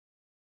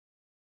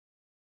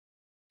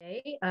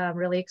today. I'm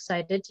really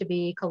excited to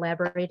be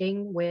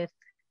collaborating with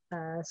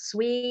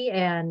SWE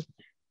and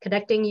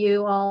connecting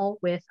you all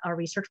with our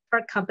research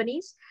park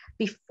companies.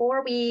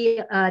 Before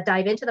we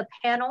dive into the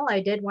panel, I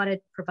did want to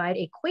provide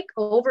a quick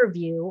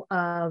overview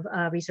of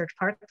Research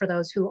Park for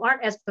those who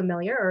aren't as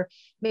familiar or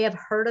may have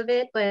heard of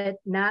it, but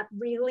not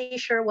really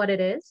sure what it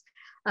is.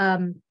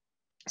 Let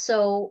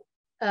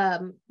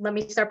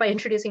me start by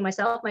introducing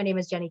myself. My name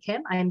is Jenny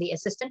Kim. I am the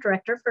Assistant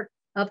Director for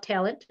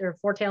Talent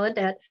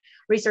at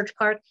Research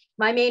Park.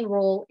 My main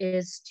role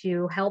is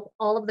to help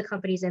all of the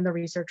companies in the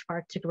Research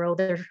Park to grow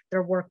their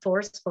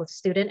workforce, both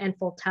student and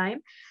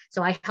full-time.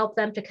 So I help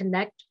them to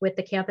connect with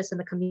the campus and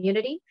the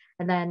community.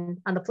 And then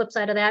on the flip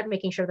side of that,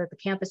 making sure that the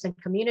campus and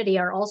community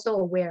are also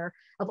aware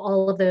of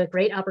all of the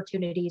great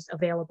opportunities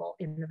available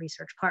in the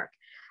Research Park.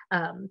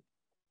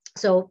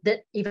 So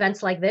the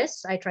events like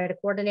this, I try to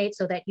coordinate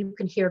so that you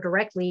can hear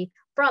directly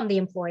from the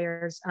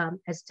employers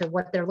as to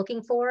what they're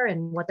looking for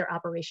and what their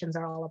operations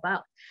are all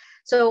about.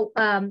 So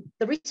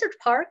the Research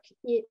Park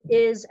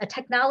is a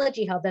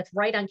technology hub that's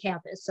right on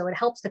campus. So it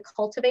helps to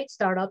cultivate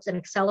startups and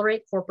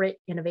accelerate corporate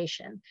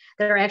innovation.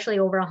 There are actually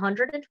over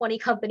 120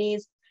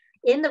 companies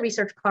in the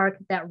Research Park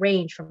that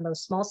range from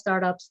those small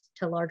startups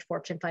to large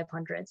Fortune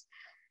 500s.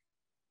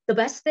 The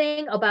best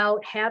thing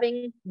about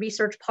having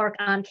Research Park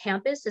on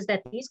campus is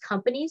that these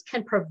companies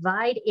can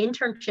provide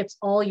internships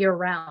all year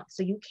round.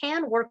 So you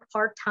can work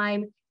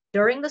part-time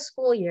during the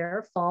school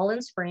year, fall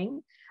and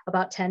spring,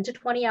 about 10 to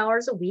 20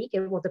 hours a week.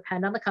 It will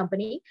depend on the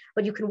company,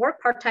 but you can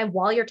work part-time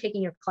while you're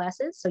taking your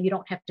classes. So you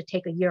don't have to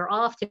take a year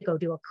off to go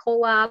do a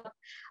co-op.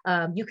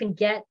 You can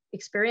get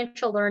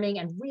experiential learning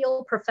and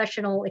real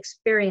professional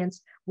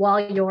experience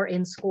while you're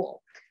in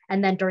school.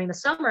 And then during the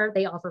summer,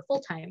 they offer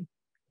full-time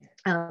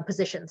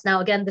positions.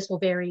 Now, again, this will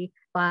vary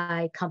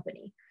by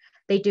company.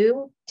 They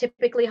do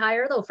typically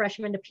hire, though,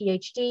 freshmen to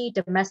PhD,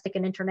 domestic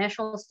and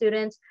international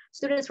students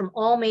from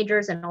all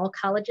majors and all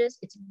colleges.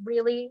 It's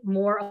really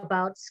more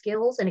about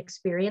skills and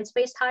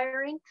experience-based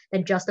hiring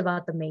than just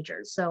about the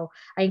majors. So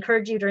I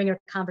encourage you during your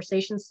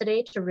conversations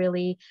today to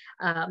really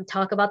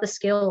talk about the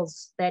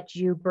skills that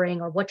you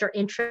bring or what your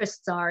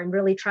interests are, and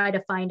really try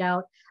to find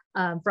out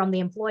from the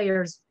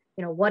employers,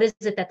 what is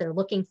it that they're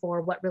looking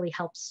for, what really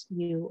helps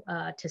you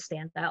to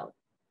stand out.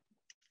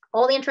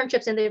 All the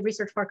internships in the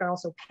Research Park are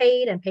also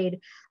paid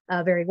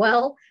very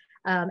well.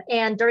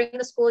 And during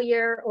the school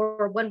year,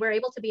 or when we're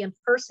able to be in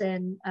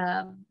person,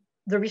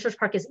 the Research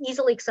Park is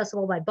easily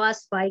accessible by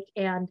bus, bike,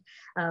 and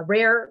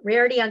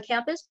rarity on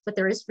campus, but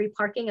there is free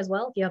parking as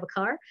well if you have a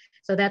car.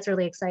 So that's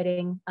really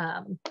exciting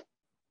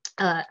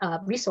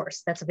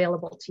resource that's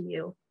available to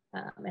you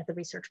at the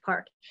Research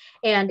Park.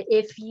 And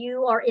if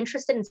you are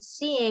interested in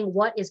seeing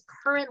what is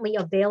currently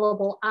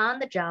available on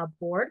the job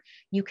board,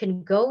 you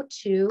can go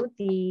to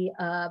the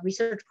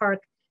Research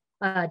Park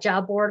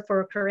job board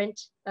for current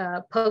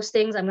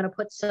postings. I'm going to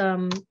put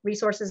some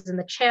resources in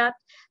the chat.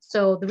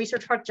 So the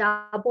Research Park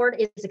job board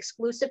is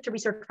exclusive to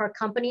Research Park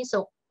companies.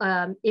 So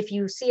if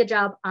you see a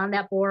job on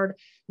that board,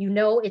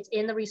 it's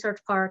in the Research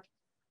Park.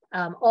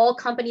 All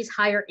companies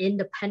hire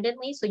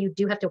independently, so you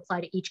do have to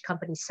apply to each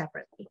company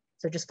separately.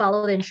 So just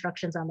follow the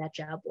instructions on that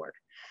job board.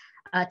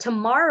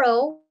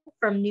 Tomorrow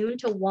from noon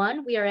to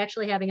 1, we are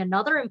actually having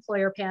another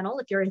employer panel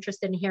if you're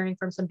interested in hearing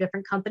from some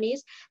different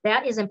companies.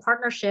 That is in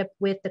partnership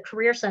with the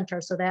Career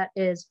Center. So that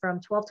is from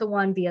 12 to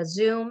 1 via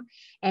Zoom,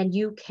 and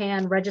you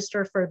can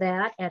register for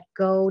that at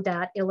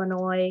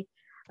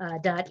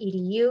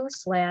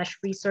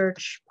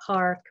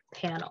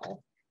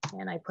go.illinois.edu/researchparkpanel.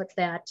 And I put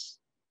that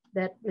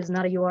is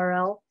not a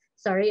URL.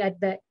 Sorry, I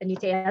need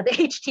to add the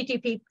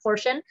HTTP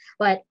portion,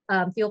 but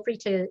feel free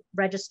to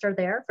register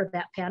there for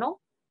that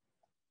panel.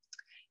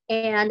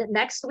 And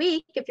next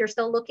week, if you're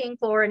still looking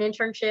for an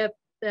internship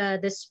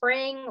this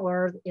spring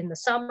or in the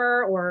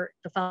summer or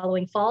the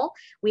following fall,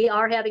 we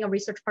are having a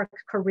Research Park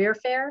Career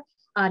Fair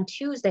on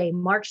Tuesday,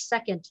 March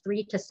 2nd,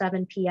 3 to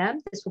 7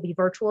 p.m. This will be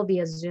virtual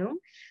via Zoom.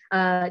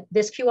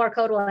 This QR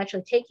code will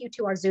actually take you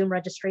to our Zoom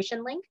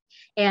registration link,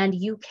 and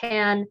you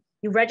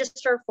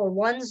register for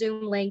one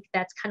Zoom link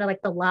that's kind of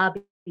like the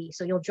lobby.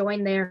 So you'll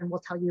join there and we'll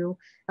tell you,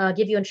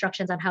 give you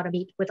instructions on how to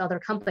meet with other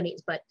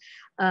companies. But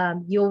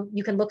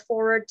you can look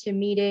forward to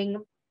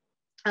meeting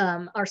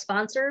our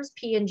sponsors,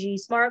 P&G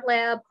Smart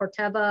Lab,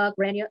 Corteva,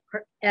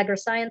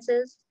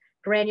 AgriSciences,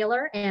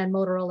 Granular, and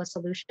Motorola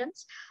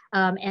Solutions.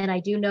 And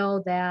I do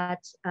know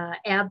that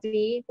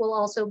AbbVie will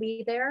also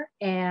be there.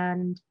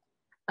 And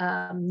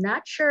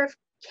not sure if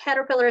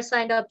Caterpillar is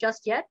signed up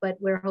just yet, but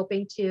we're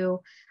hoping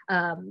to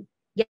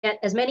get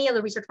as many of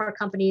the Research Park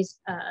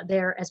companies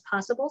there as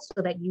possible so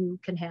that you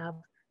can have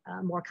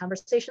more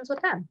conversations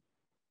with them.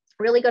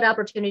 Really good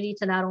opportunity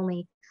to not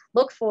only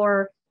look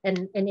for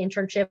an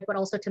internship, but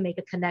also to make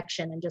a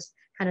connection and just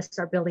kind of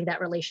start building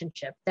that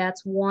relationship.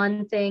 That's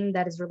one thing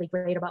that is really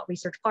great about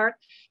Research Park,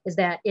 is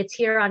that it's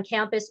here on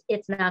campus,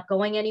 it's not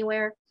going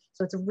anywhere.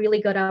 So it's a really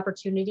good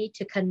opportunity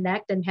to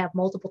connect and have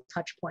multiple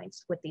touch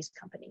points with these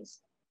companies.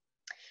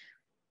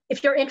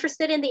 If you're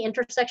interested in the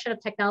intersection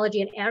of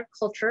technology and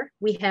agriculture,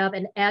 we have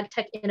an Ag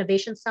Tech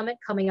Innovation Summit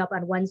coming up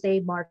on Wednesday,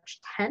 March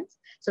 10th.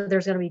 So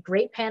there's going to be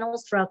great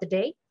panels throughout the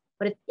day.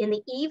 But in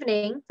the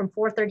evening from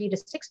 4:30 to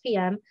 6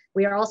 p.m.,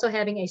 we are also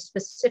having a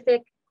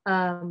specific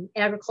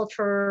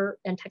agriculture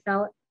and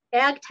technology,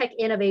 Ag Tech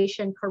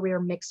Innovation Career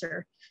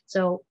Mixer.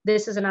 So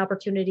this is an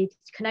opportunity to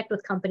connect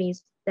with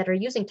companies that are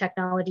using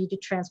technology to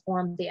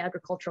transform the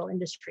agricultural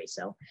industry.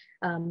 So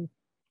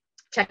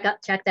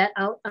check that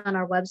out on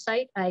our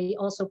website. I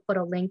also put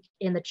a link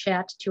in the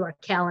chat to our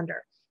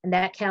calendar, and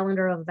that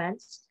calendar of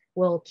events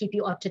will keep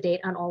you up to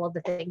date on all of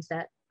the things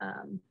that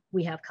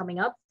we have coming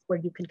up where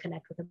you can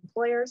connect with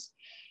employers.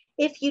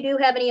 If you do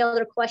have any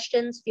other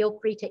questions, feel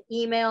free to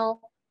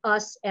email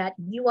us at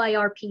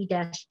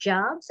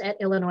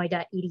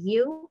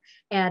uirp-jobs@illinois.edu,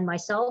 and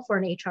myself or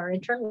an HR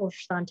intern will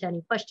respond to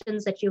any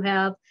questions that you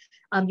have.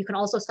 You can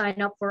also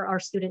sign up for our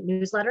student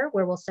newsletter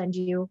where we'll send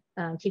you,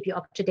 keep you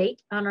up to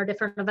date on our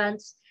different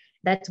events.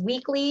 That's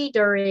weekly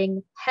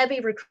during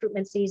heavy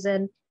recruitment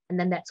season, and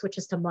then that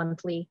switches to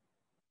monthly,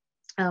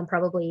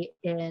 probably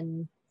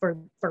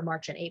for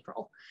March and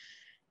April.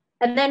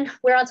 And then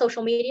we're on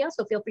social media,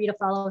 so feel free to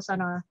follow us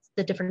on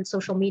the different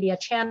social media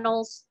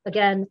channels.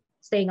 Again,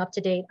 staying up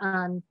to date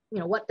on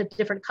what the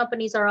different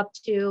companies are up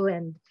to,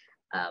 and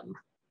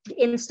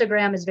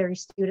Instagram is very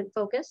student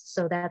focused,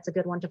 so that's a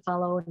good one to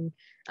follow, and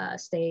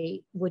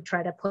would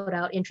try to put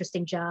out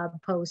interesting job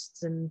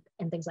posts and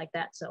things like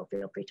that. So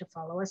feel free to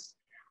follow us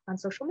on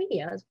social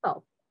media as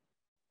well.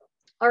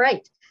 All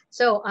right,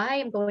 so I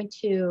am going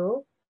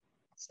to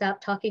stop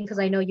talking because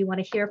I know you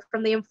want to hear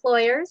from the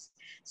employers.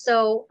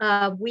 So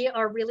we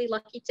are really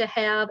lucky to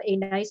have a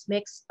nice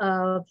mix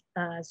of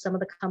some of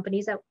the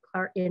companies that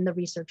are in the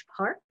research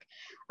park.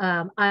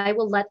 I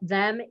will let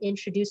them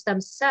introduce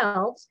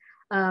themselves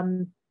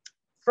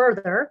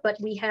further, but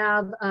we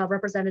have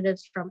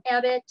representatives from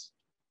Abbott,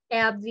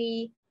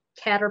 AbbVie,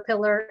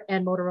 Caterpillar,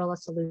 and Motorola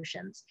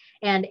Solutions.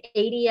 And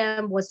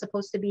ADM was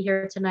supposed to be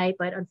here tonight,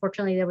 but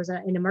unfortunately there was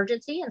an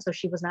emergency, and so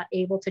she was not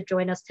able to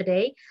join us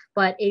today.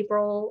 But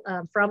April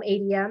from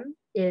ADM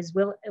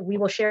we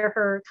will share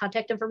her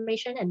contact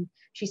information, and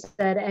she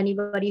said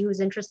anybody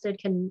who's interested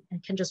can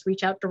just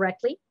reach out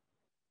directly.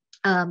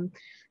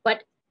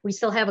 But we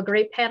still have a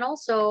great panel,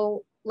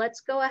 so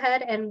let's go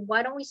ahead, and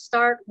why don't we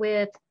start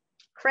with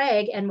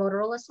Craig and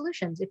Motorola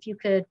Solutions. If you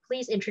could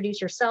please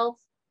introduce yourself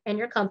and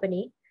your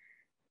company.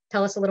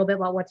 Tell us a little bit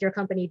about what your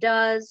company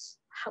does,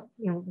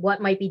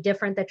 what might be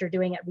different that you're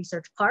doing at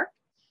Research Park,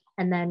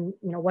 and then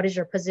what is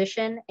your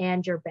position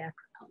and your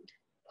background.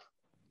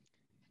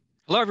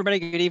 Hello, everybody.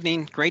 Good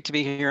evening. Great to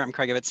be here. I'm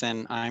Craig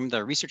Ibbotson. I'm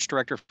the research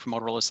director for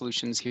Motorola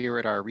Solutions here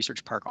at our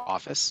Research Park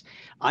office.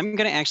 I'm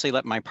going to actually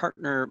let my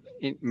partner,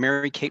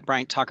 Mary Kate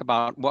Bryant, talk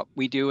about what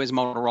we do as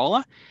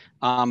Motorola.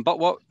 But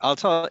what I'll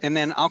tell, and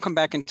then I'll come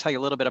back and tell you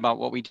a little bit about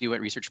what we do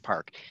at Research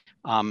Park.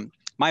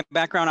 My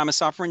background, I'm a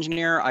software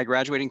engineer. I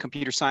graduated in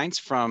computer science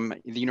from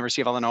the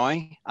University of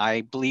Illinois.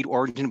 I bleed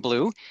orange and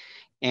blue.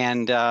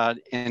 And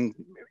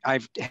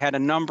I've had a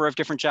number of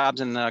different jobs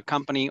in the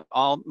company,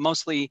 all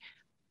mostly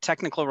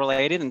technical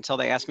related, until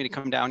they asked me to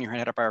come down here and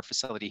head up our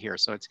facility here.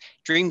 So it's a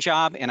dream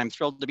job, and I'm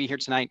thrilled to be here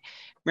tonight.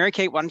 Mary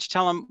Kate, why don't you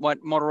tell them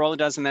what Motorola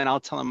does, and then I'll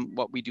tell them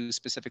what we do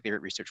specifically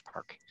at Research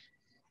Park.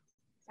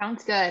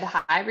 Sounds good.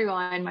 Hi,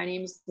 everyone. My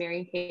name is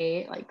Mary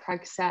Kate. Like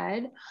Craig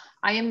said,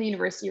 I am the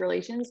University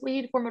Relations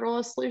Lead for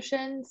Motorola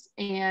Solutions.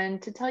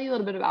 And to tell you a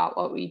little bit about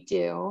what we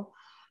do,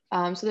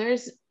 so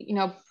there's,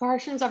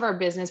 portions of our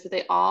business, but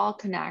they all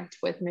connect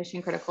with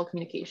mission critical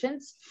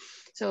communications.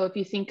 So if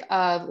you think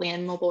of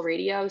land mobile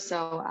radio,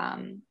 so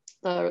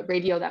the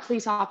radio that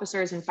police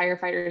officers and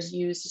firefighters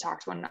use to talk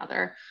to one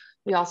another.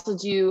 We also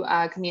do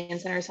a command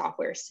center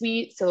software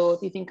suite. So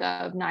if you think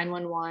of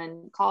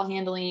 911 call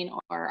handling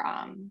or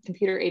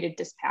computer aided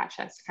dispatch,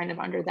 that's kind of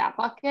under that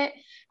bucket.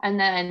 And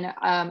then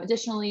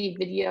additionally,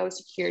 video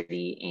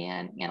security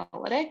and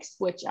analytics,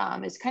 which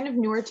is kind of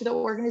newer to the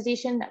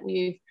organization that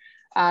we've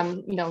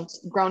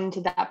grown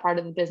into that part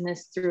of the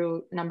business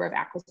through a number of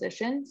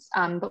acquisitions.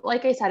 But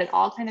like I said, it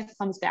all kind of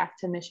comes back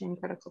to mission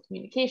critical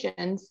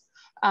communications.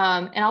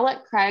 And I'll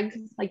let Craig,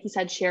 like you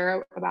said,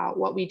 share about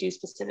what we do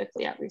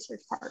specifically at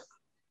Research Park.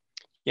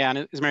 Yeah,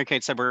 and as Mary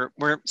Kate said, we're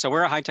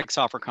a high-tech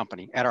software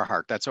company at our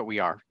heart. That's what we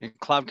are. In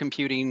cloud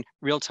computing,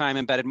 real-time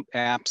embedded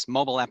apps,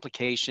 mobile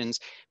applications.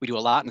 We do a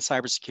lot in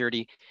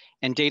cybersecurity,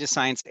 and data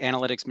science,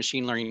 analytics,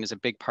 machine learning is a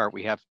big part.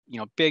 We have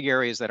big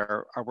areas that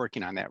are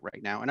working on that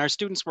right now. And our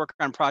students work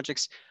on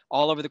projects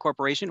all over the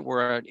corporation.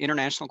 We're an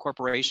international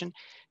corporation,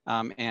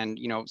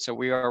 so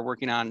we are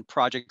working on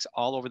projects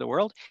all over the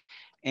world.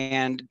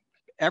 And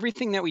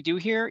everything that we do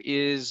here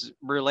is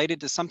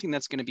related to something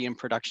that's going to be in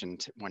production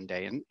one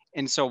day.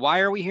 And so why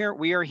are we here?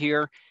 We are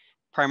here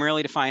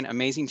primarily to find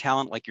amazing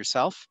talent like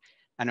yourself.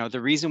 I know the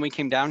reason we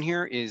came down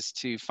here is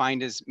to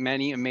find as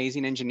many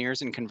amazing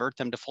engineers and convert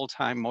them to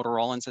full-time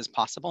Motorolans as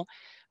possible.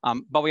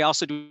 But we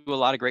also do a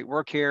lot of great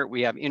work here.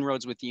 We have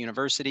inroads with the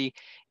university.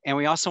 And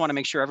we also want to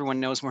make sure everyone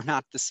knows we're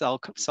not the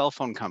cell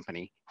phone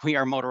company. We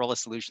are Motorola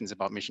Solutions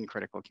about mission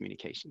critical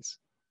communications.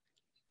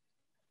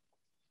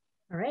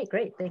 All right,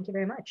 great. Thank you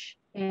very much.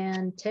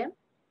 And Tim?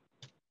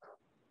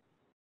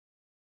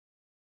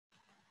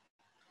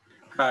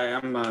 Hi,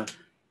 I'm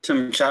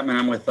Tim Chapman.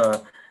 I'm with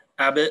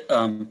Abbott,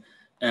 and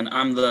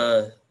I'm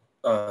the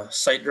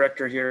site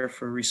director here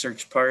for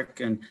Research Park.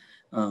 And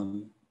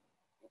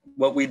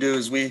what we do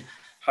is we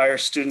hire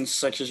students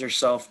such as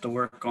yourself to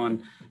work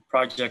on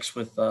projects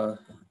with a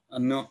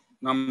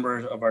number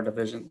of our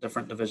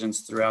different divisions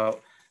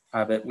throughout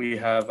Abbott. We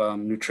have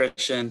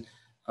nutrition,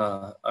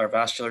 our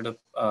vascular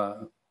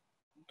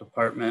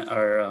department,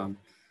 our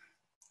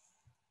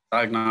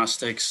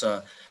diagnostics,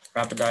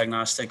 rapid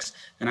diagnostics,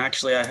 and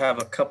actually I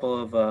have a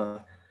couple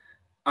of.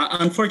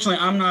 Unfortunately,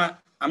 I'm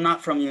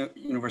not from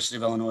University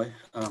of Illinois.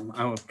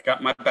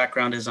 My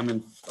background is I'm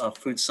in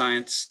food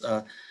science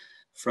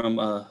from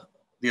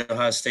the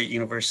Ohio State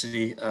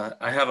University.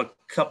 I have a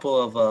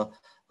couple of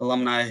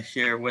alumni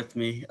here with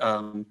me,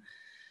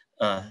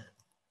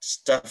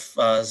 Steph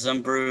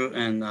Zembru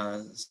and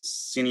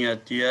Xenia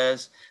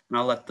Diaz, and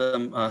I'll let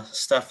them.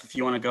 Steph, if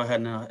you want to go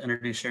ahead and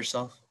introduce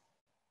yourself.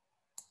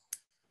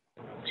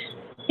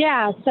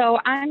 Yeah, so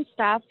I'm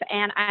Steph,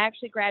 and I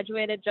actually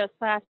graduated just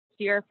last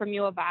year from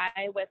U of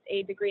I with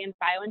a degree in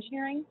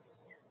bioengineering.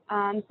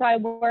 So I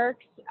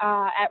worked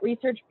at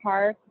Research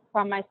Park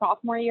from my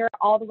sophomore year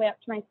all the way up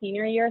to my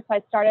senior year. So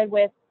I started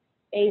with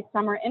a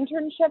summer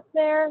internship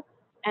there,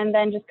 and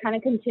then just kind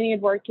of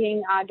continued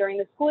working during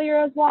the school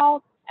year as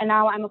well. And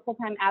now I'm a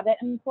full-time Abbott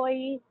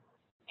employee,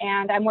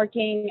 and I'm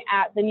working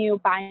at the new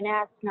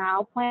Binax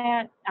Now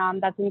plant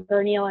that's in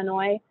Gurnee,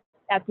 Illinois,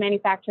 that's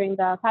manufacturing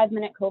the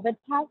 5-minute COVID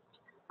test.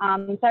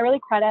 So I really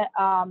credit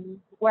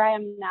where I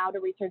am now to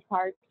Research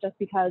Park, just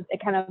because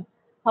it kind of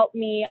helped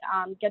me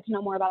get to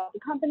know more about the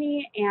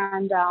company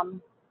and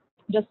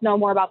just know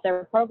more about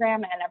their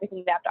program and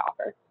everything they have to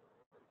offer.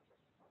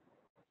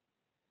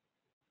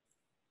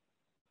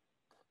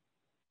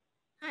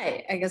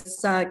 Hi, I guess,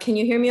 can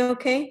you hear me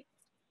okay?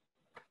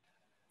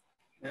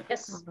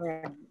 Yes. All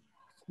right.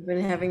 I've been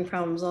having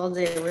problems all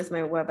day with my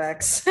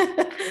WebEx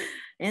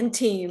and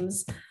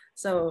Teams.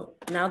 So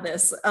now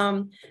this.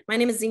 My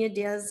name is Xenia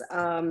Diaz.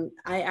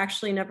 I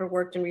actually never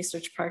worked in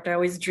Research Park. I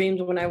always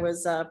dreamed when I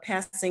was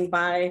passing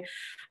by,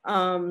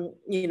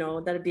 you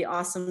know, that'd be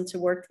awesome to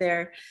work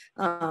there.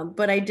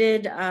 But I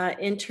did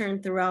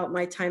intern throughout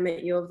my time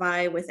at U of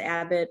I with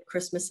Abbott,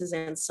 Christmases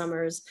and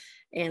summers,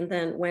 and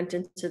then went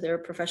into their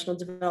professional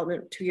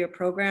development 2-year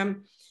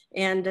program.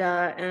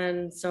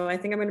 And so I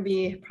think I'm going to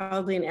be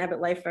probably an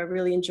Abbott lifer. I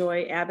really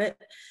enjoy Abbott.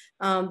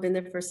 Been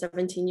there for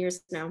 17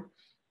 years now.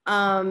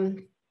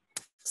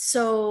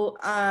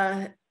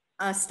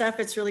 Steph,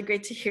 it's really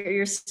great to hear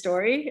your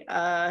story.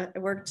 I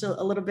worked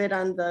a little bit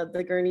on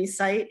the Gurnee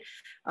site,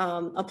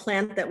 a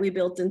plant that we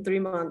built in 3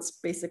 months,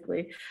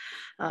 basically.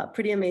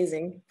 Pretty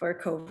amazing for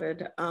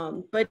COVID.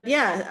 But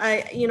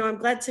yeah, I'm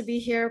glad to be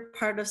here,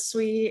 part of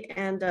SWE,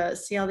 and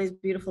see all these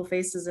beautiful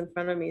faces in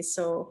front of me.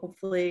 So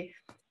hopefully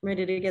I'm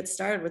ready to get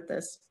started with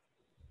this.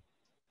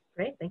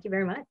 Great, thank you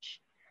very much.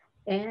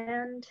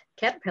 And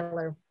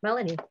Caterpillar,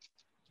 Melanie.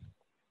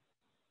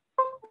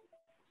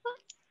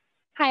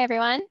 Hi,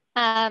 everyone.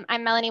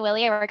 I'm Melanie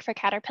Willie. I work for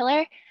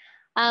Caterpillar.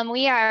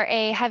 We are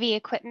a heavy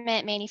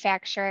equipment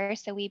manufacturer,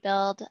 so we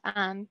build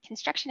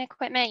construction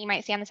equipment you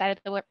might see on the side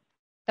of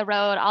the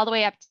road, all the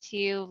way up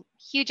to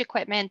huge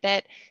equipment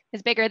that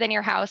is bigger than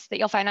your house that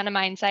you'll find on a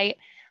mine site.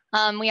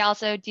 We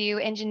also do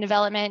engine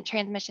development,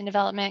 transmission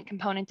development,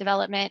 component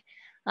development.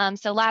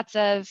 So lots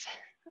of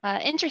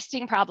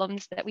interesting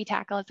problems that we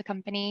tackle as a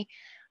company.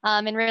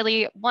 And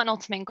really one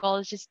ultimate goal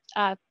is just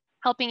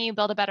helping you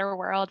build a better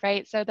world,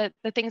 right? So that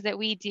the things that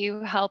we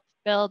do help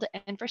build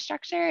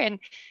infrastructure and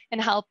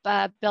help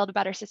build a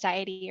better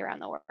society around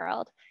the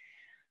world.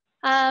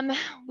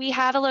 We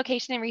have a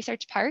location in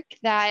Research Park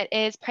that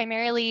is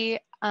primarily,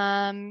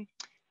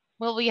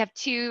 well, we have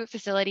 2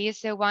 facilities.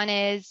 So one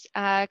is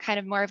kind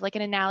of more of like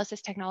an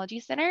analysis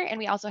technology center, and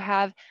we also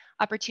have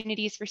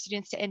opportunities for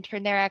students to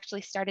intern there. I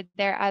actually started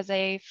there as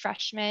a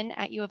freshman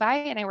at U of I,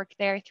 and I worked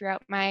there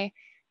throughout my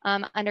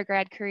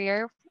undergrad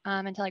career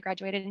until I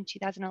graduated in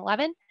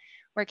 2011,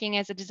 working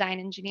as a design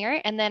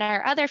engineer. And then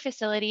our other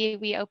facility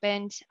we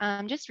opened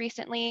just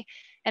recently,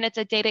 and it's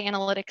a data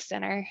analytics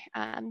center.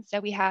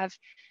 So we have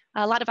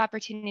a lot of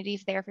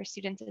opportunities there for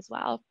students as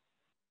well.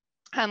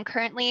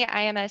 Currently,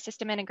 I am a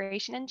system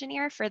integration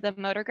engineer for the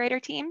motor grader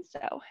team. So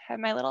I have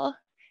my little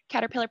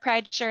Caterpillar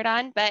Pride shirt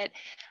on, but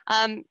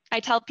I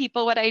tell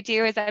people what I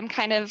do is I'm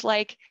kind of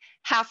like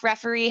half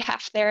referee,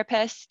 half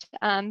therapist.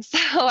 So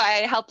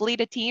I help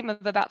lead a team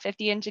of about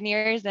 50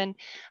 engineers and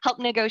help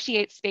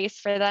negotiate space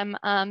for them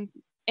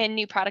in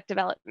new product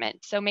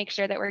development. So make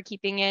sure that we're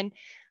keeping in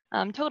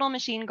total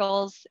machine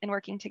goals and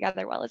working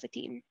together well as a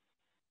team.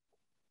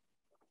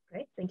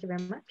 Great, thank you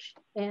very much.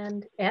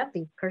 And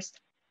Abby, Kirsten.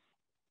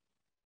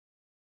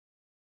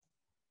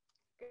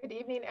 Good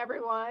evening,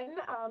 everyone.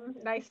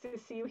 Nice to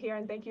see you here,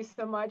 and thank you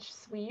so much,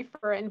 SWE,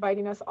 for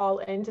inviting us all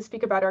in to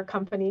speak about our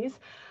companies.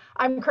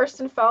 I'm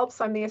Kirsten Phelps.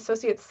 I'm the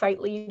Associate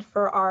Site Lead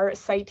for our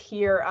site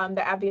here,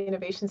 the AbbVie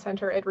Innovation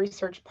Center at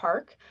Research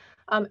Park.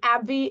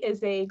 AbbVie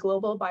is a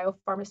global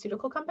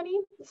biopharmaceutical company.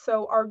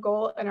 So our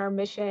goal and our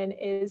mission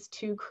is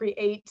to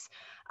create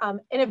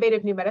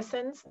innovative new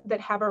medicines that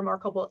have a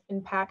remarkable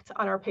impact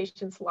on our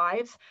patients'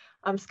 lives.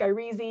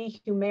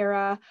 Skyrizi,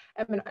 Humira,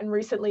 and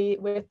recently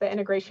with the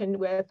integration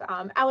with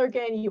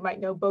Allergan, you might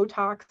know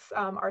Botox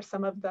are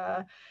some of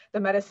the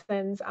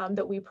medicines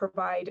that we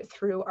provide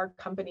through our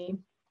company.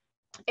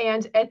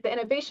 And at the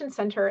Innovation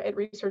Center at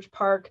Research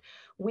Park,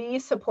 we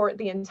support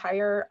the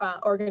entire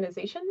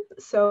organization.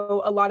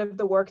 So a lot of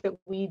the work that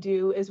we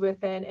do is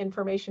within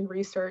information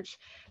research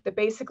that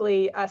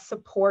basically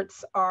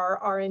supports our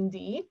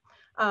R&D.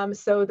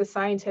 So the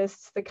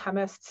scientists, the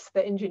chemists,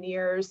 the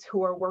engineers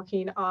who are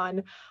working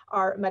on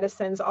our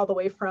medicines all the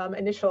way from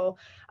initial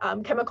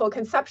chemical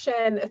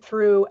conception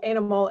through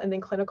animal and then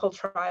clinical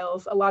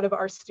trials. A lot of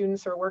our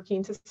students are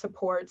working to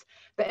support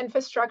the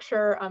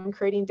infrastructure,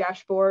 creating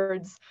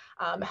dashboards,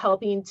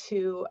 helping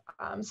to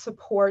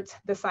support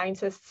the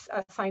scientists'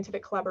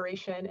 scientific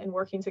collaboration and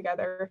working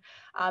together.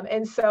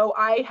 And so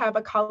I have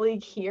a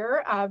colleague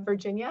here,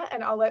 Virginia,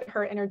 and I'll let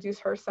her introduce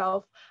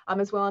herself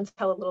as well and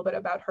tell a little bit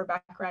about her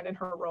background and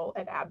her role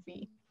at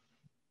AbbVie.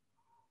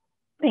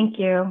 Thank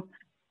you.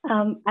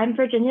 I'm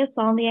Virginia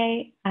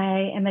Saulnier.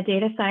 I am a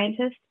data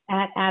scientist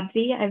at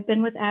AbbVie. I've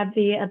been with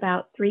AbbVie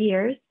about 3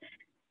 years.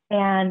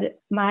 And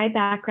my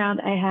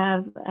background, I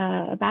have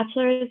a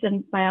bachelor's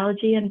in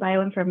biology and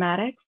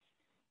bioinformatics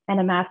and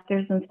a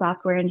master's in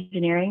software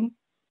engineering.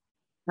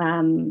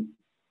 So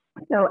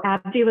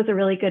AbbVie was a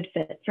really good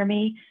fit for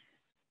me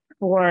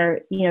for,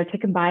 to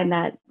combine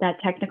that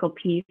technical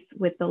piece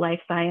with the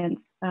life science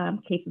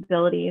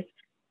capabilities.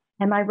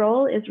 And my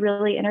role is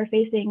really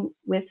interfacing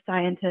with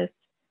scientists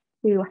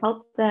to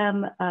help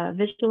them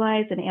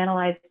visualize and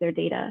analyze their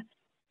data.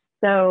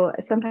 So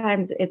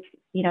sometimes it's,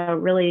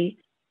 really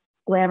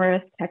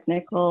glamorous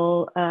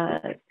technical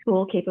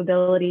tool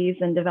capabilities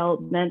and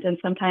development. And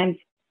sometimes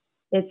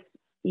it's,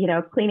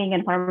 cleaning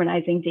and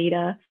harmonizing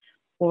data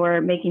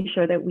or making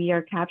sure that we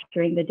are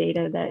capturing the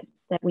data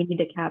that we need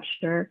to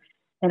capture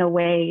in a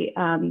way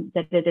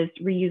that it is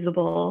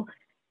reusable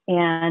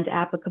and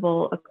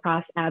applicable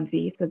across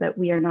AbbVie so that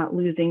we are not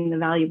losing the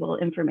valuable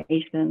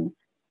information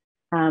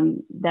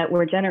that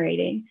we're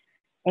generating.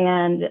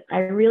 And I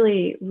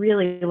really,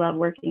 really love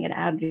working at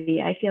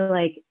AbbVie. I feel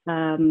like,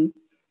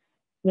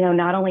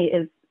 not only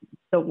is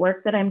the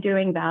work that I'm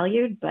doing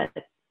valued, but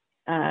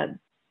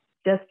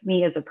just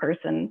me as a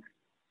person.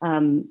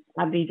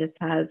 AbbVie just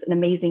has an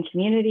amazing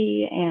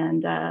community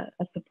and a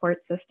support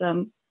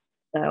system.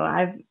 So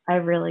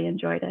I've really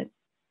enjoyed it.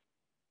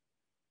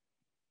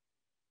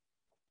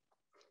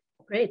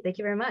 Great, thank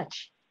you very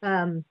much.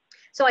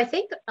 So I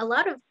think a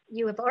lot of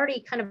you have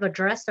already kind of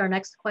addressed our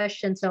next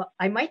question. So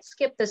I might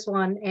skip this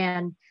one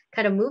and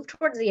kind of move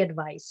towards the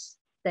advice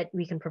that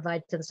we can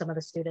provide to some of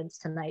the students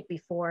tonight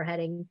before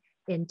heading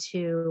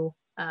into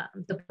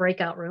the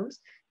breakout rooms.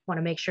 Want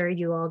to make sure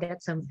you all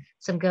get some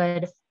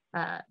good,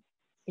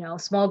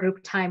 small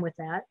group time with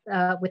that,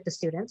 with the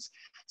students.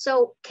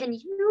 So can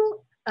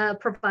you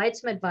provide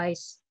some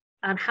advice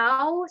on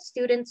how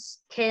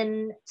students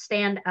can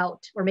stand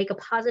out or make a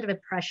positive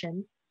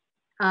impression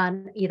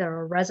on either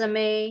a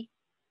resume,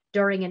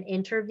 during an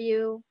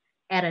interview,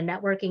 at a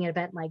networking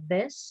event like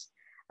this?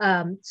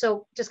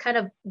 So just kind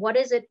of what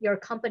is it your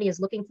company is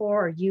looking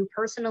for, or you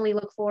personally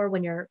look for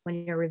when you're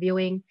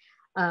reviewing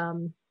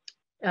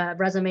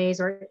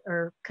resumes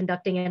or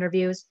conducting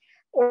interviews?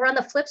 Or on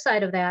the flip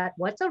side of that,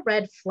 what's a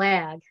red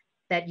flag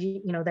that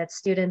that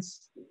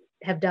students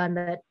have done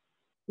that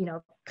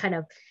kind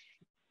of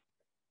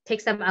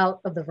takes them out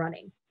of the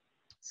running?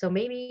 So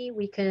maybe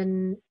we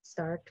can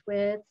start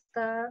with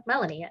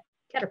Melanie at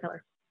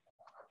Caterpillar.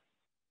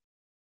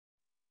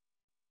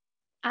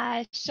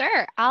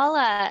 Sure.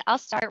 I'll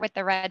start with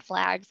the red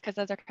flags because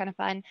those are kind of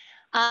fun.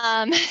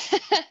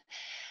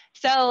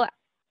 So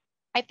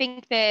I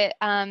think that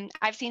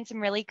I've seen some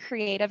really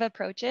creative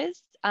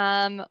approaches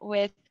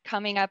with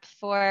coming up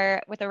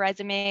with a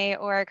resume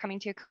or coming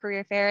to a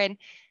career fair and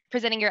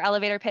presenting your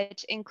elevator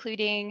pitch,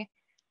 including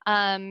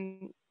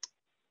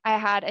I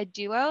had a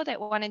duo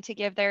that wanted to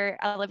give their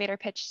elevator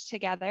pitch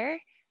together.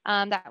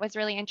 That was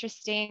really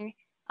interesting.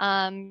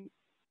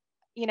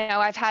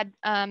 I've had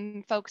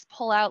folks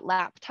pull out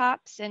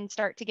laptops and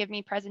start to give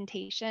me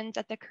presentations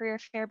at the career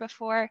fair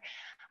before.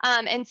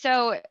 And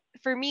so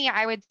for me,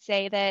 I would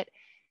say that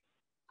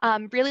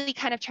really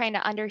kind of trying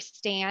to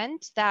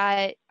understand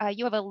that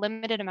you have a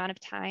limited amount of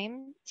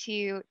time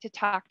to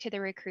talk to the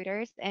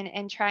recruiters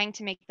and trying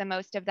to make the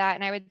most of that.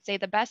 And I would say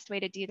the best way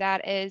to do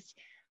that is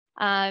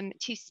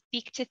to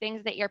speak to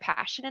things that you're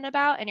passionate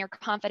about and you're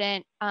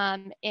confident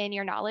in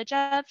your knowledge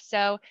of.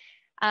 So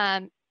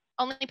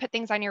only put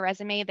things on your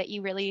resume that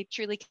you really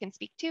truly can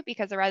speak to,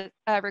 because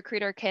a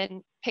recruiter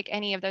can pick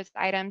any of those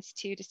items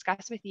to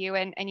discuss with you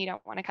and you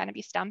don't want to kind of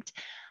be stumped.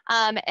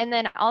 And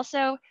then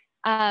also,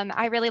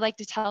 I really like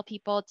to tell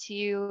people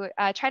to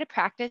try to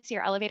practice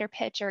your elevator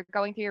pitch or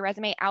going through your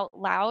resume out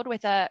loud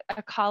with a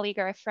colleague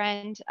or a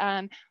friend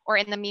or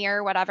in the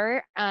mirror,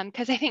 whatever,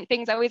 because I think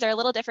things always are a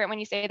little different when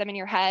you say them in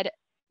your head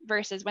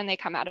versus when they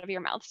come out of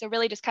your mouth. So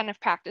really just kind of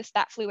practice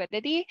that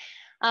fluidity.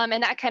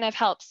 And that kind of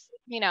helps,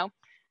 you know,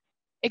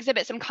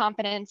 exhibit some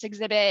confidence,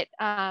 exhibit,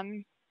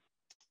 I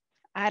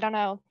don't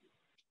know,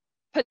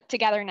 put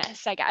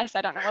togetherness, I guess.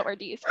 I don't know what word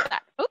to use for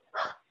that. Oops,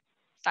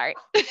 sorry.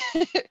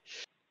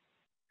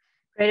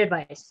 Great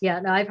advice. Yeah,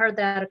 no, I've heard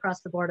that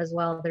across the board as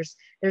well. There's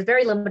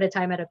very limited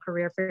time at a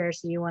career fair,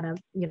 so you want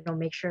to, you know,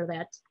 make sure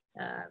that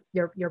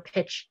your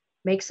pitch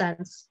makes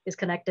sense, is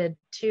connected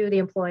to the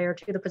employer,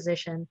 to the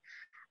position.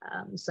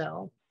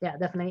 So yeah,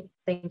 definitely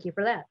thank you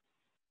for that.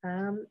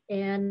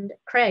 And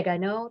Craig, I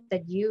know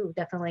that you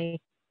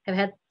definitely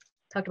have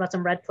talked about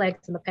some red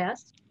flags in the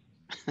past.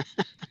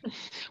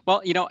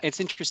 Well, you know,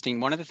 it's interesting.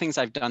 One of the things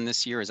I've done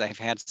this year is I've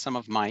had some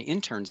of my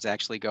interns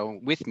actually go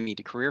with me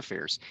to career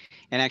fairs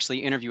and actually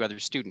interview other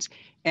students.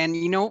 And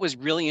you know, it was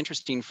really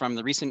interesting from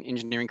the recent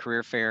engineering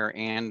career fair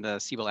and the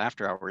Siebel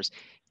after hours.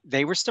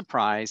 They were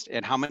surprised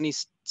at how many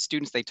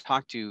students they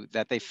talked to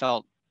that they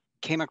felt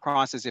came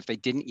across as if they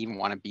didn't even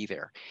want to be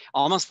there,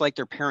 almost like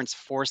their parents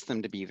forced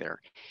them to be there.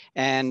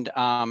 And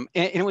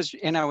it was,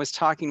 and I was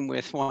talking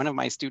with one of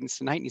my students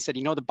tonight, and he said,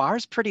 you know, the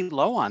bar's pretty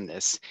low on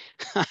this.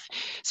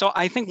 So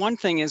I think one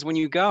thing is when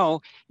you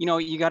go, you know,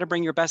 you got to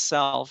bring your best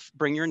self,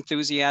 bring your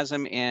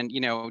enthusiasm, and, you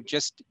know,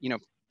 just, you know,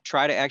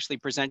 try to actually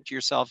present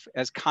yourself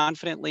as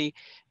confidently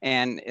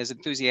and as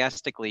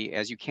enthusiastically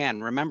as you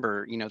can.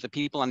 Remember, you know, the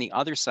people on the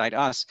other side,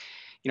 us,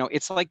 you know,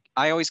 it's like,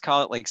 I always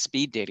call it like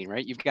speed dating,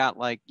 right? You've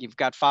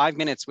got 5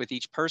 minutes with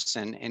each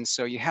person. And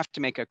so you have to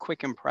make a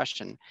quick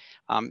impression.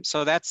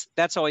 So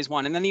that's always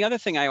one. And then the other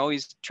thing I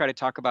always try to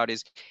talk about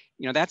is,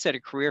 you know, that's at a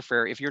career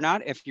fair. If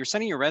you're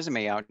sending your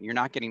resume out and you're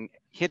not getting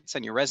hits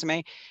on your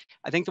resume,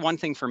 I think the one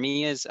thing for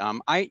me is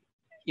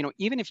you know,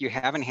 even if you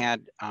haven't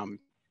had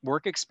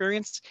work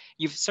experience,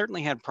 you've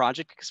certainly had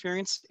project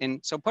experience. And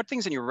so put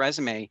things in your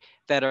resume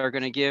that are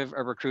going to give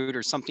a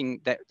recruiter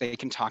something that they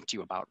can talk to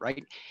you about,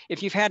 right?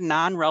 If you've had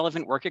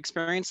non-relevant work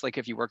experience, like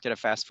if you worked at a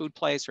fast food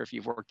place or if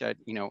you've worked at,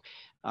 you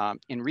know,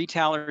 in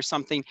retail or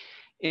something,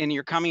 and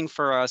you're coming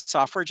for a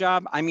software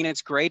job, I mean,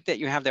 it's great that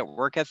you have that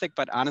work ethic,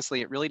 but honestly,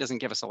 it really doesn't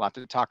give us a lot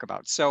to talk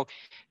about. So,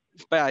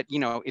 but, you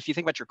know, if you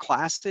think about your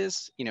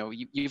classes, you know,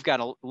 you've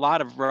got a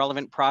lot of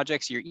relevant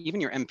projects,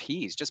 even your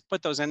MPs, just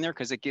put those in there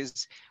because it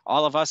gives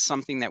all of us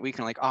something that we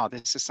can like, oh,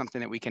 this is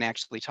something that we can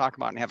actually talk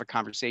about and have a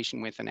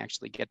conversation with and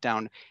actually get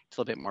down to a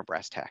little bit more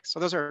brass tacks. So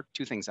those are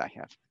two things I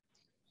have.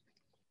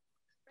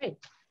 Great,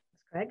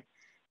 thanks, Craig.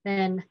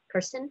 Then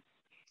Kirsten,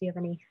 do you have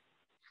any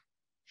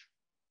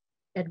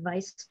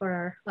advice for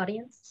our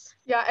audience?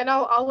 Yeah, and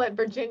I'll let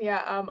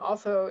Virginia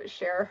also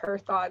share her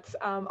thoughts.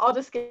 I'll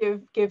just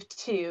give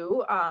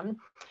two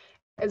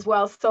as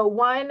well. So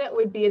one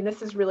would be, and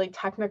this is really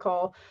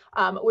technical,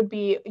 would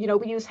be, you know,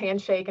 we use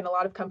Handshake and a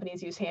lot of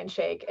companies use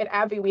Handshake. At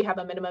AbbVie, we have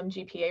a minimum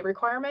GPA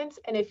requirement.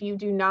 And if you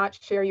do not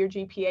share your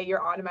GPA,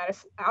 you're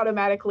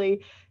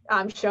automatically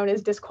shown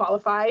as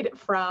disqualified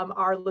from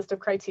our list of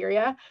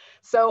criteria.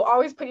 So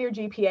always put your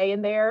GPA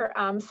in there.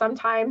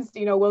 Sometimes,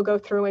 you know, we'll go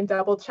through and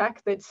double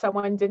check that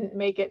someone didn't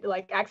make it,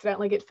 like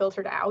accidentally get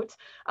filtered out.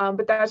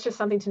 But that's just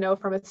something to know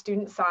from a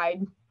student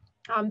side.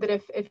 That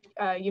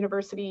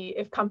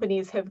if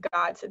companies have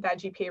got that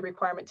GPA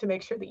requirement, to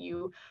make sure that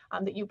you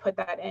put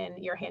that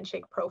in your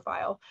Handshake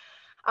profile.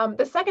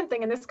 The second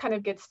thing, and this kind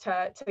of gets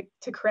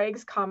to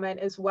Craig's comment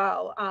as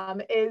well,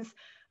 is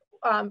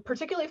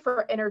particularly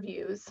for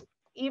interviews,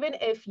 even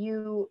if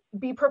you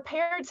be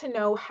prepared to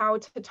know how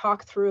to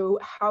talk through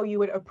how you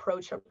would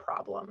approach a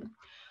problem.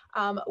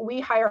 We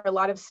hire a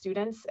lot of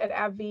students at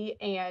AbbVie,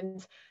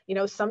 and you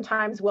know,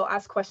 sometimes we'll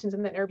ask questions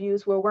in the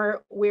interviews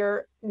where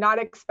we're not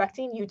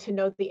expecting you to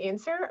know the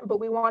answer, but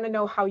we want to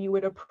know how you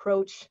would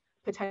approach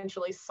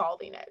potentially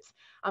solving it.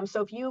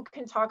 So if you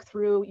can talk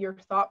through your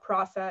thought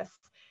process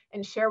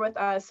and share with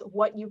us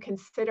what you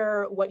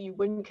consider, what you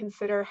wouldn't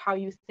consider, how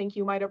you think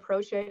you might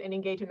approach it, and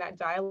engage in that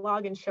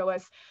dialogue and show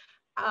us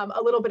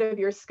a little bit of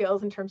your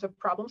skills in terms of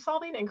problem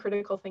solving and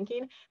critical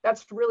thinking,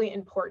 that's really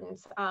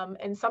important.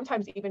 And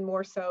sometimes even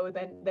more so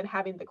than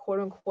having the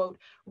quote unquote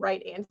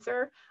right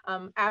answer.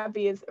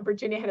 AbbVie, as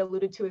Virginia had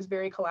alluded to, is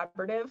very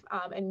collaborative,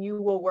 and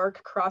you will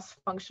work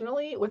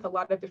cross-functionally with a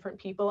lot of different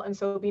people. And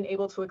so being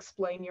able to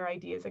explain your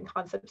ideas and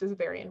concepts is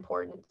very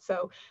important.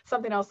 So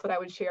something else that I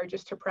would share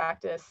just to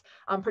practice,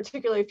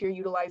 particularly if you're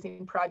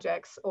utilizing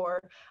projects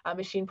or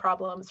machine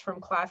problems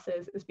from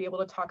classes, is be able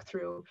to talk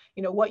through,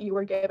 you know, what you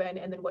were given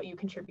and then what you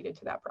contributed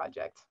to that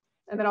project.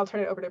 And then I'll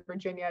turn it over to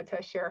Virginia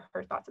to share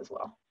her thoughts as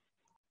well.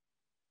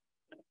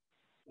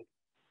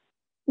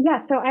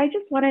 Yeah, so I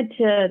just wanted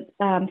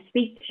to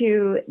speak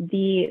to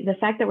the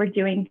fact that we're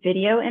doing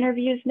video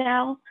interviews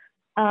now.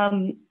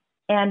 And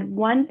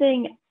one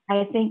thing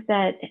I think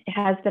that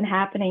has been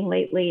happening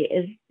lately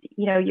is,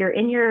 you know, you're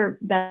in your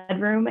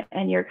bedroom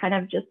and you're kind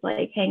of just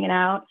like hanging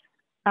out.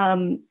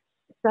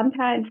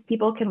 Sometimes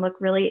people can look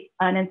really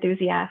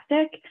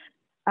unenthusiastic,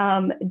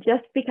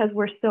 just because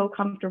we're so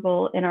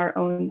comfortable in our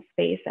own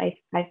space,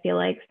 I feel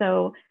like.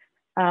 So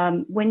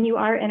when you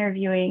are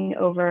interviewing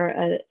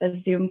over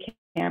a Zoom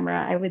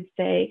camera, I would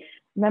say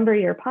remember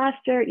your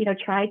posture,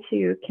 try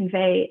to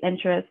convey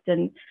interest,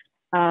 and,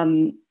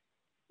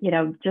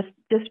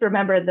 just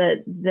remember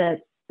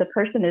that the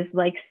person is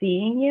like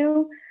seeing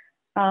you.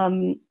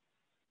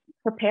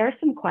 Prepare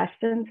some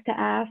questions to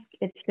ask.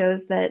 It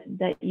shows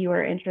that you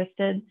are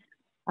interested.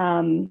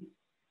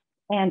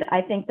 And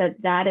I think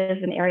that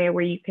is an area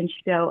where you can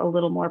show a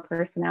little more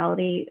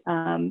personality,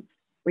 where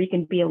you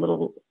can be a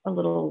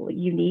little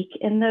unique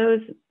in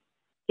those,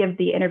 give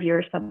the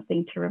interviewer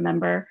something to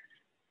remember.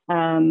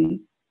 And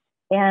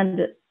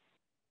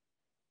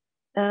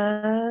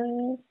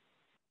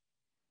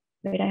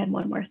wait, I had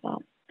one more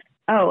thought.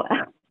 Oh,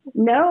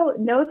 know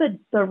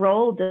the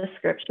role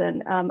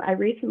description. I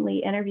recently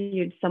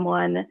interviewed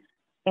someone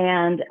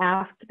and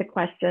asked the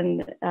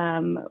question,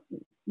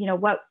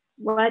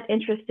 what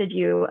interested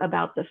you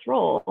about this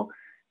role?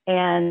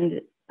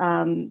 And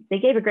they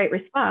gave a great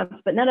response,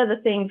 but none of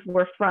the things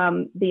were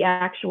from the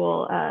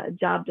actual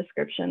job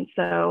description.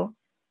 So,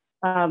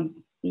 that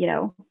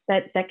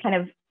kind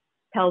of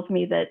tells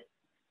me that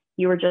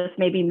you were just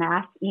maybe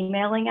mass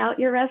emailing out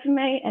your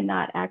resume and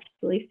not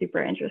actually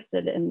super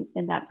interested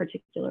in that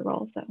particular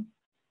role. So.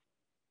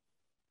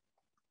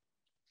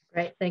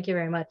 Great, thank you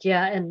very much.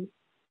 Yeah, and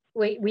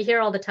we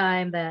hear all the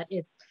time that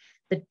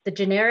the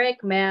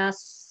generic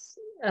mass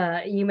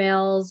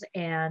emails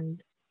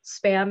and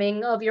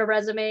spamming of your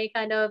resume,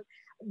 kind of,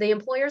 the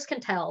employers can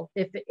tell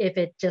if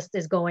it just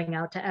is going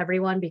out to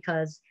everyone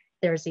because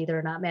there's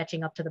either not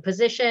matching up to the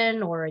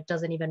position or it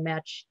doesn't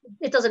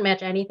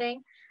match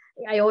anything.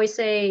 I always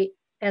say,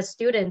 as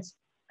students,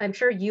 I'm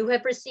sure you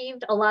have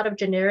received a lot of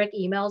generic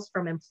emails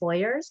from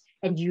employers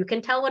and you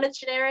can tell when it's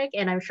generic,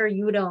 and I'm sure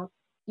you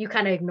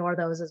kind of ignore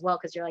those as well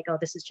because you're like, oh,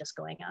 this is just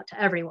going out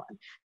to everyone.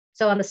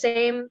 So on the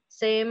same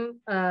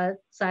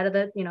side of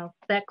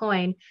that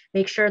coin,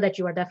 make sure that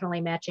you are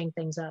definitely matching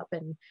things up.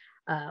 And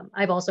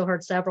I've also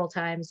heard several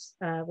times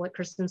what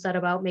Kristen said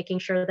about making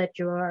sure that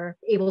you are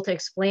able to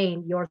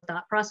explain your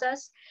thought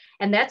process.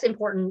 And that's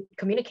important.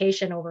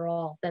 Communication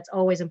overall, that's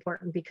always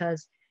important,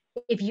 because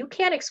if you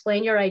can't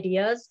explain your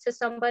ideas to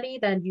somebody,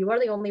 then you are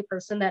the only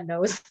person that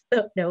knows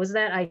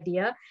that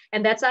idea.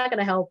 And that's not going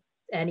to help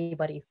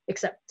anybody,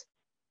 except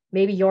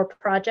maybe your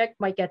project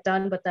might get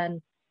done, but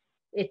then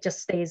it just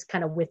stays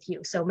kind of with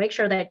you. So make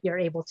sure that you're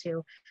able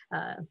to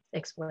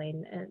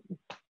explain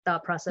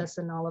thought process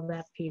and all of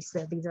that piece.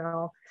 These are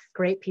all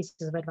great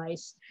pieces of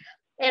advice.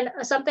 And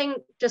something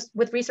just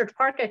with Research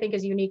Park, I think,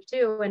 is unique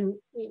too. And,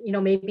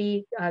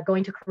 maybe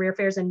going to career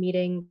fairs and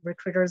meeting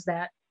recruiters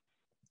that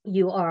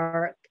you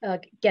are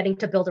getting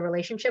to build a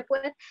relationship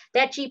with.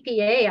 That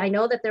GPA, I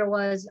know that there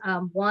was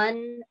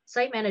one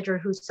site manager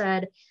who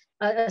said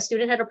a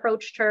student had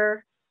approached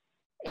her,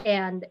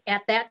 and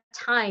at that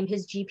time,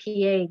 his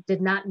GPA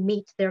did not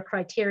meet their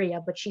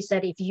criteria. But she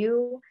said,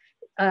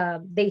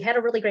 they had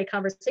a really great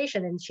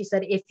conversation. And she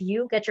said, if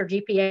you get your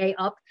GPA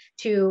up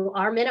to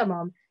our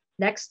minimum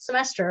next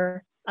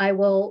semester, I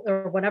will,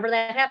 or whenever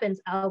that happens,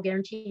 I'll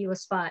guarantee you a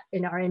spot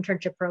in our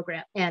internship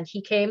program. And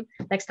he came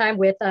next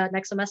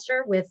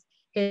semester with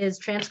his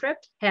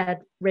transcript,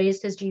 had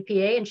raised his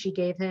GPA, and she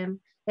gave him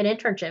an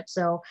internship.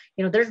 So,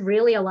 there's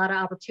really a lot of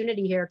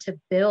opportunity here to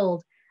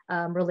build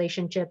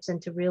relationships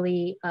and to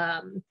really,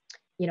 have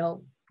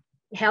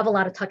a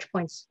lot of touch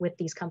points with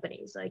these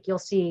companies. Like, you'll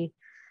see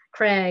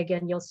Craig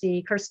and you'll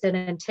see Kirsten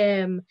and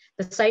Tim,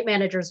 the site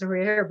managers who are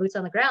here, boots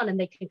on the ground, and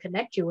they can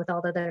connect you with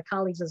all of their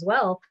colleagues as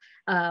well.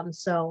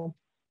 So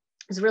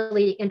it's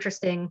really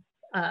interesting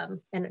and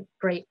a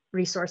great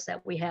resource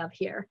that we have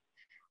here.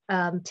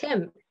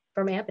 Tim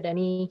from Abbott,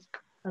 any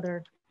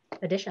other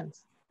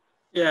additions?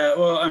 Yeah,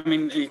 well, I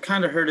mean, you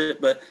kind of heard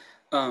it, but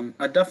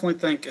I definitely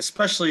think,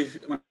 especially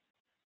when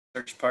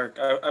Research Park,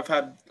 I've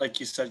had, like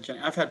you said, Jenny,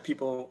 I've had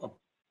people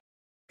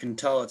can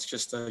tell it's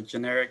just a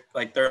generic,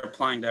 like they're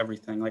applying to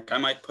everything. Like I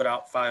might put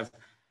out 5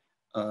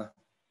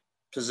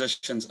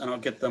 positions and I'll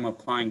get them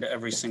applying to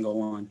every single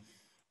one,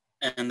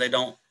 and they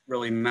don't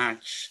really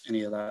match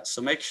any of that.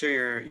 So make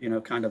sure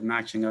you're, kind of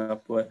matching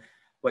up what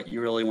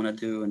you really want to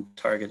do and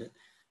target it.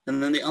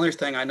 And then the other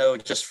thing I know,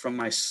 just from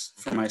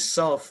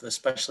myself,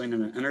 especially in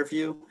an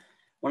interview,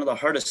 one of the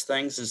hardest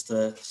things is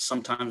to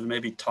sometimes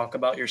maybe talk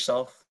about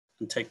yourself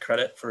and take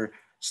credit for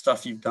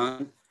stuff you've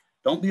done.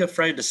 Don't be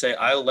afraid to say,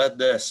 I led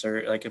this,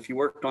 or like if you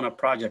worked on a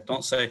project,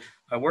 don't say,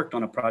 I worked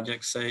on a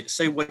project,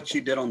 say what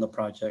you did on the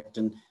project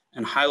and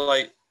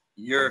highlight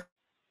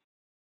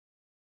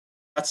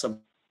that's a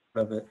part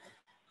of it.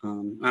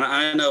 And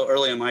I know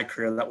early in my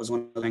career, that was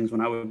one of the things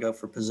when I would go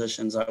for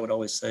positions, I would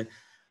always say,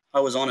 I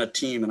was on a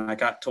team and I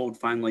got told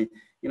finally,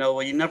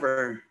 well, you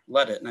never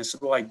led it. And I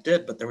said, well, I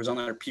did, but there was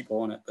other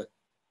people on it, but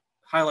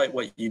highlight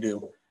what you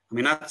do. I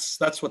mean,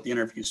 that's what the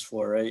interview's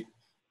for, right?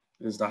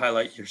 Is to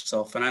highlight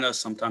yourself. And I know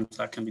sometimes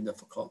that can be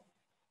difficult.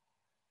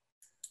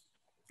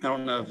 I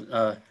don't know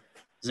if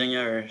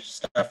Zinnia or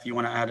Steph, you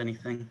want to add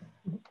anything?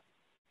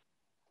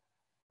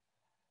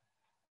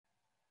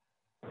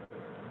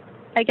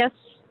 I guess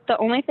the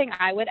only thing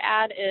I would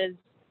add is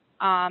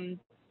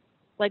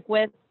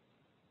with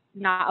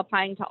not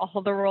applying to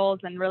all the roles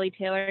and really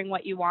tailoring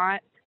what you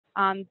want,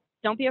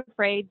 don't be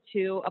afraid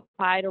to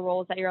apply to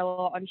roles that you're a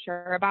little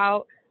unsure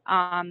about.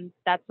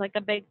 That's like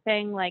a big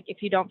thing. Like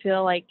if you don't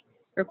feel like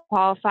you're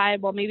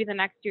qualified, well, maybe the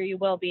next year you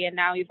will be, and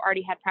now you've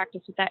already had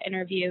practice with that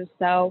interview.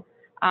 So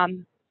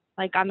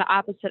like on the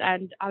opposite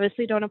end,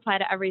 obviously don't apply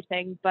to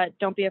everything, but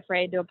don't be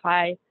afraid to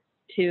apply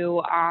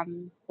to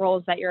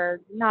roles that you're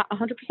not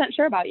 100%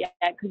 sure about yet,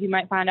 because you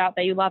might find out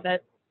that you love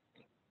it.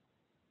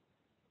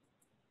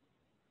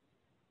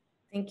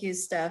 Thank you,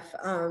 Steph.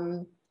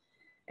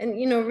 And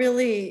you know,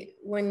 really,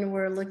 when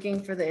we're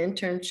looking for the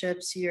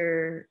internships,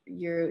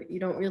 you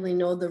don't really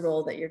know the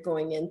role that you're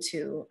going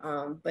into,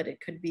 but it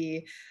could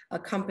be a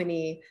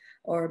company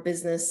or a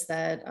business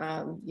that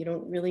you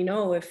don't really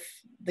know if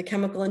the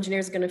chemical engineer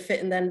is going to fit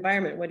in that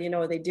environment. What do you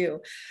know they do?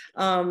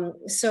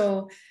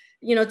 So,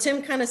 you know,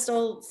 Tim kind of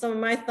stole some of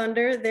my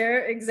thunder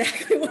there,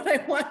 exactly what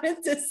I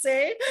wanted to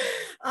say.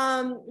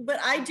 But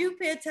I do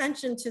pay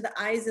attention to the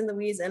I's and the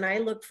we's, and I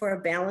look for a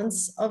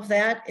balance of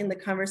that in the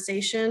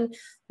conversation.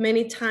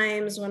 Many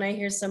times when I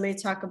hear somebody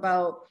talk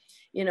about,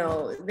 you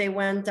know, they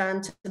went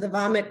on to the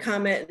Vomit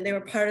Comet and they were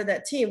part of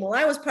that team. Well,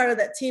 I was part of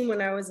that team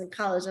when I was in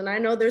college, and I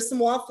know there's some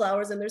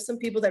wallflowers and there's some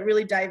people that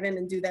really dive in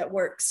and do that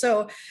work.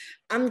 So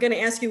I'm going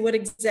to ask you, what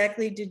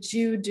exactly did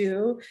you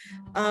do?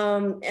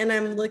 And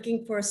I'm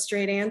looking for a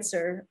straight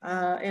answer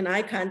and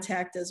eye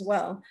contact as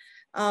well.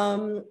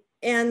 And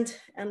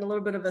a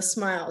little bit of a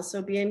smile.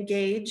 So be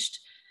engaged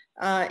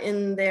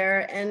in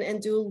there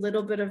and do a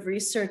little bit of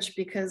research,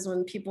 because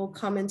when people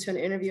come into an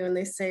interview and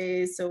they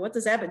say, so what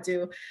does Abbott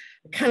do?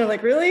 Kind of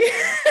like, really?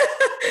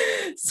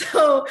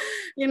 So,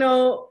 you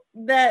know,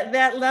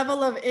 that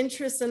level of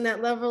interest and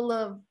that level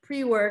of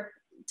pre-work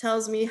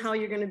tells me how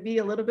you're going to be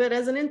a little bit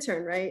as an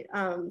intern, right?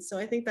 So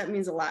I think that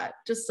means a lot,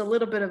 just a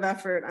little bit of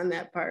effort on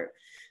that part.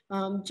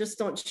 Just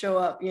don't show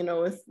up, you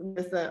know,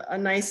 with a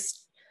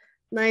nice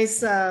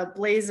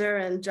blazer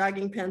and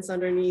jogging pants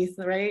underneath,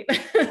 right?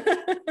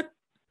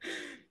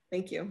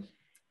 Thank you.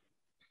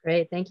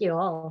 Great, thank you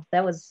all.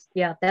 That was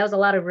a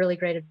lot of really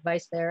great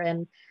advice there.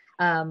 And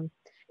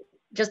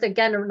just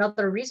again,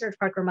 another Research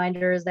Park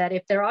reminder is that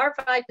if there are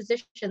 5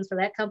 positions for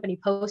that company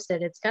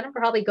posted, it's going to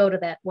probably go to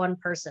that one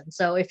person.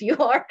 So if you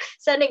are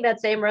sending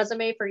that same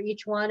resume for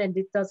each one and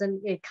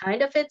it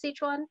kind of fits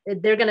each one,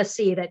 they're going to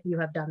see that you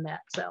have done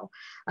that. So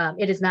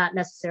it is not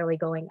necessarily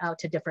going out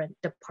to different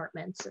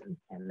departments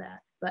and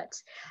that. But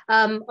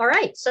all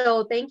right,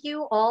 so thank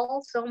you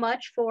all so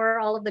much for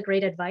all of the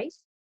great advice.